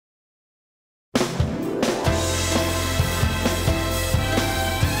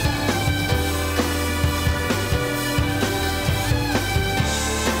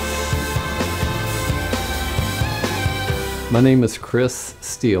My name is Kris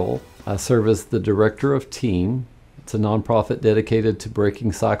Steele. I serve as the director of TEEM. It's a nonprofit dedicated to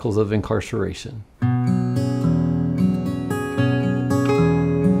breaking cycles of incarceration.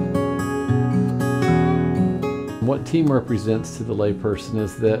 What TEEM represents to the layperson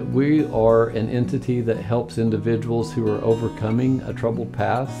is that we are an entity that helps individuals who are overcoming a troubled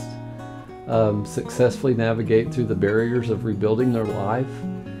past successfully navigate through the barriers of rebuilding their life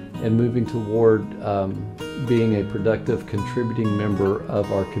and moving toward being a productive, contributing member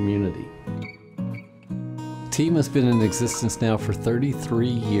of our community. TEEM has been in existence now for 33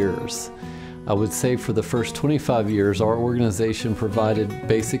 years. I would say for the first 25 years, our organization provided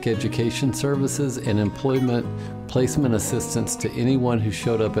basic education services and employment placement assistance to anyone who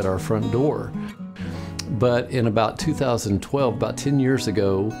showed up at our front door. But in about 2012, about 10 years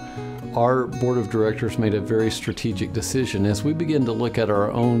ago, our board of directors made a very strategic decision. As we began to look at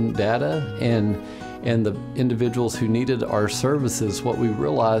our own data and the individuals who needed our services, what we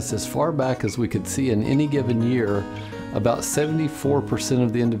realized as far back as we could see in any given year, about 74%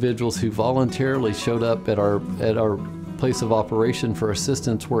 of the individuals who voluntarily showed up at our place of operation for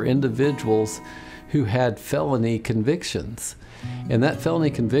assistance were individuals who had felony convictions. And that felony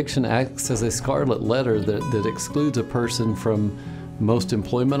conviction acts as a scarlet letter that excludes a person from most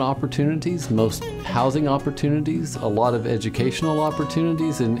employment opportunities, most housing opportunities, a lot of educational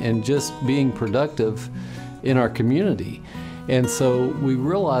opportunities, and just being productive in our community. And so we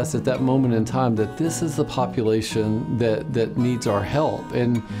realized at that moment in time that this is the population that needs our help.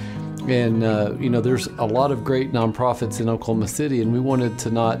 And you know, there's a lot of great nonprofits in Oklahoma City, and we wanted to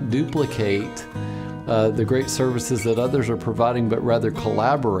not duplicate the great services that others are providing, but rather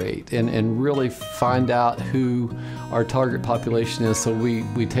collaborate and really find out who our target population is. So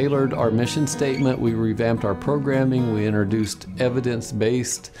we tailored our mission statement, we revamped our programming, we introduced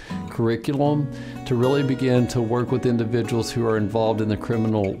evidence-based curriculum to really begin to work with individuals who are involved in the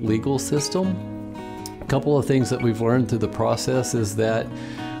criminal legal system. A couple of things that we've learned through the process is that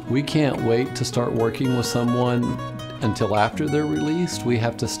we can't wait to start working with someone until after they're released. We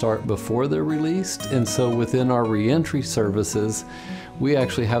have to start before they're released. And so within our reentry services, we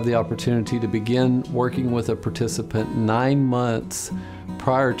actually have the opportunity to begin working with a participant 9 months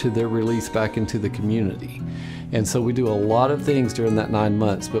prior to their release back into the community. And so we do a lot of things during that 9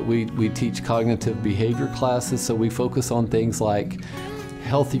 months, but we teach cognitive behavior classes, so we focus on things like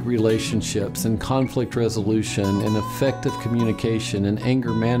healthy relationships and conflict resolution and effective communication and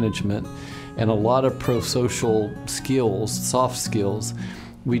anger management, and a lot of pro-social skills, soft skills.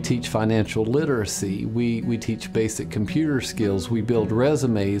 We teach financial literacy, we teach basic computer skills, we build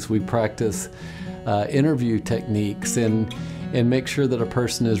resumes, we practice interview techniques and make sure that a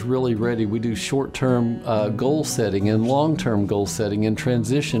person is really ready. We do short-term goal setting and long-term goal setting and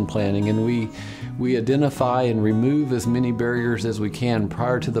transition planning, and we identify and remove as many barriers as we can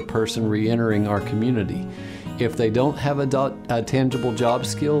prior to the person re-entering our community. If they don't have a tangible job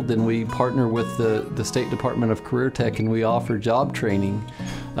skill, then we partner with the State Department of Career Tech, and we offer job training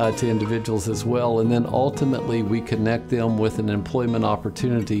to individuals as well. And then ultimately we connect them with an employment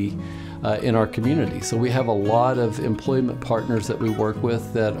opportunity in our community. So we have a lot of employment partners that we work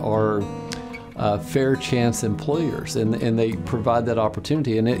with that are fair chance employers, and they provide that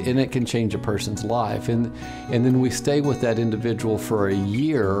opportunity, and it can change a person's life. And then we stay with that individual for a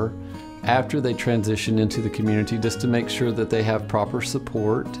year after they transition into the community, just to make sure that they have proper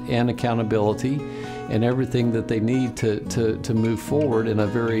support and accountability and everything that they need to move forward in a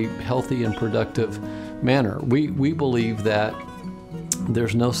very healthy and productive manner. We believe that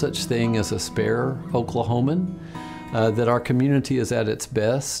there's no such thing as a spare Oklahoman, that our community is at its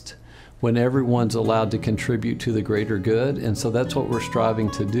best when everyone's allowed to contribute to the greater good, and so that's what we're striving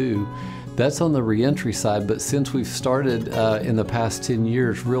to do. That's on the reentry side, but since we've started in the past 10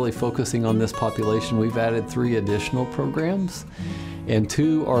 years really focusing on this population, we've added 3 additional programs, and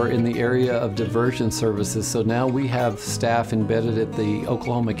 2 are in the area of diversion services. So now we have staff embedded at the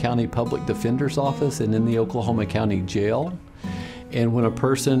Oklahoma County Public Defender's Office and in the Oklahoma County Jail. And when a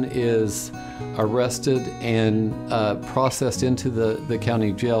person is arrested and processed into the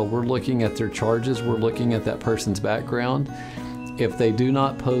county jail, we're looking at their charges, we're looking at that person's background. If they do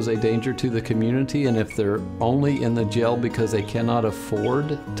not pose a danger to the community, and if they're only in the jail because they cannot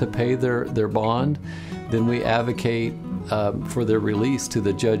afford to pay their bond, then we advocate for their release to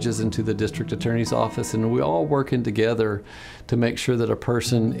the judges and to the district attorney's office. And we're all working together to make sure that a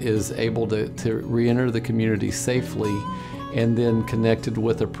person is able to re-enter the community safely, and then connected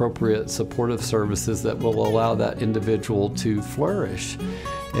with appropriate supportive services that will allow that individual to flourish.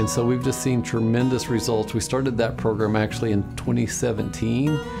 And so we've just seen tremendous results. We started that program actually in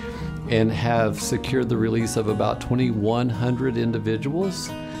 2017, and have secured the release of about 2,100 individuals.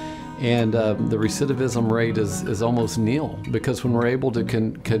 And the recidivism rate is almost nil, because when we're able to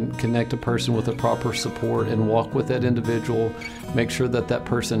connect a person with the proper support and walk with that individual, make sure that that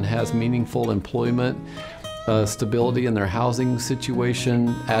person has meaningful employment, stability in their housing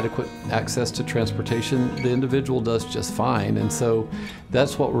situation, adequate access to transportation, the individual does just fine. And so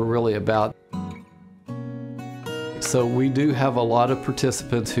that's what we're really about. So we do have a lot of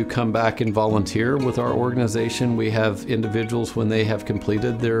participants who come back and volunteer with our organization. We have individuals, when they have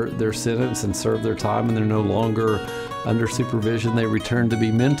completed their sentence and served their time and they're no longer under supervision, they return to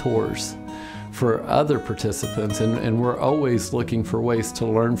be mentors for other participants. And we're always looking for ways to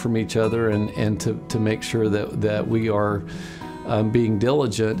learn from each other and to make sure that we are being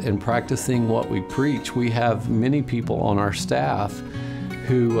diligent and practicing what we preach. We have many people on our staff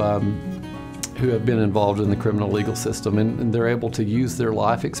who have been involved in the criminal legal system, and they're able to use their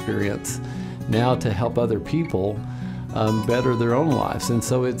life experience now to help other people better their own lives. And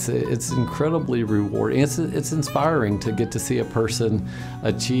so it's incredibly rewarding. It's inspiring to get to see a person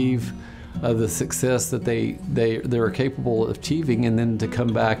achieve the success that they're capable of achieving, and then to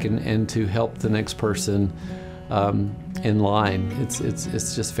come back and to help the next person in line.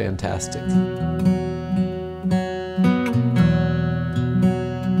 It's just fantastic.